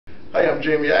Hi, I'm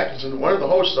Jamie Atkinson, one of the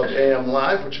hosts of AM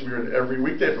Live, which we heard every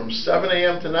weekday from 7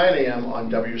 a.m. to 9 a.m. on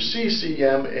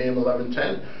Wccm AM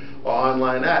 1110 or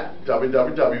online at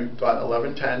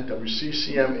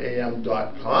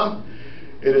www.1110wccmam.com.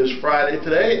 It is Friday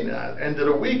today and end of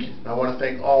the week. I want to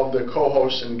thank all of the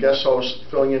co-hosts and guest hosts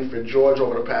filling in for George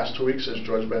over the past 2 weeks as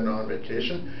George's been on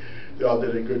vacation. They all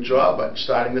did a good job, but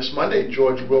starting this Monday,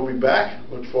 George will be back.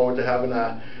 Look forward to having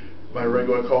my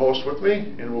regular co-host with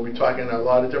me, and we'll be talking a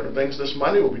lot of different things this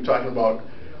Monday. We'll be talking about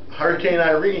Hurricane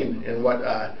Irene and what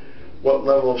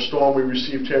level of storm we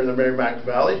received here in the Merrimack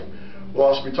Valley. We'll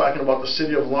also be talking about the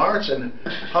city of Lawrence and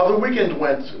how the weekend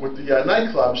went with the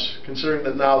nightclubs, considering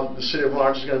that now the city of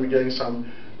Lawrence is going to be getting some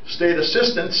state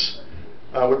assistance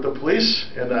with the police,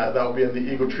 and that will be in the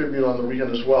Eagle Tribune on the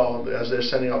weekend as well, as they're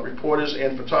sending out reporters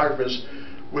and photographers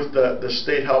with the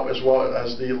state help as well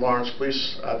as the Lawrence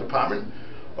Police Department.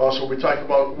 Also, we'll be talking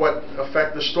about what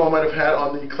effect the storm might have had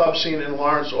on the club scene in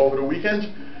Lawrence over the weekend.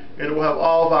 And we'll have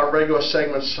all of our regular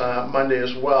segments Monday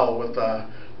as well, with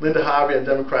Linda Harvey, a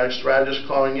Democratic strategist,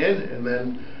 calling in. And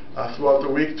then throughout the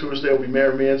week, Tuesday will be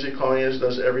Mayor Manzi calling in, as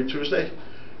does every Tuesday.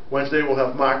 Wednesday, we'll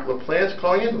have Mark LaPlante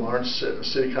calling in, Lawrence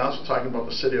City Council, talking about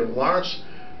the city of Lawrence.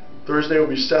 Thursday will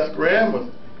be Seth Graham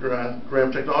with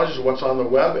Graham Technologies, What's on the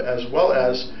Web, as well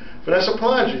as Vanessa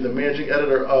Palangi, the managing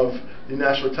editor of the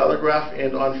National Telegraph.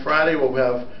 And on Friday we'll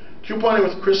have Couponing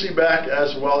with Chrissy back,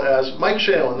 as well as Mike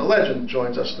Shalen, the legend,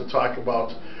 joins us to talk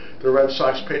about the Red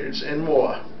Sox, Patriots, and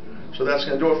more. So that's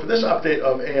going to do it for this update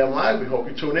of AM Live. We hope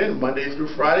you tune in Monday through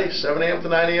Friday, 7 a.m. to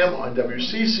 9 a.m. on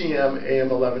WCCM AM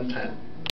 1110.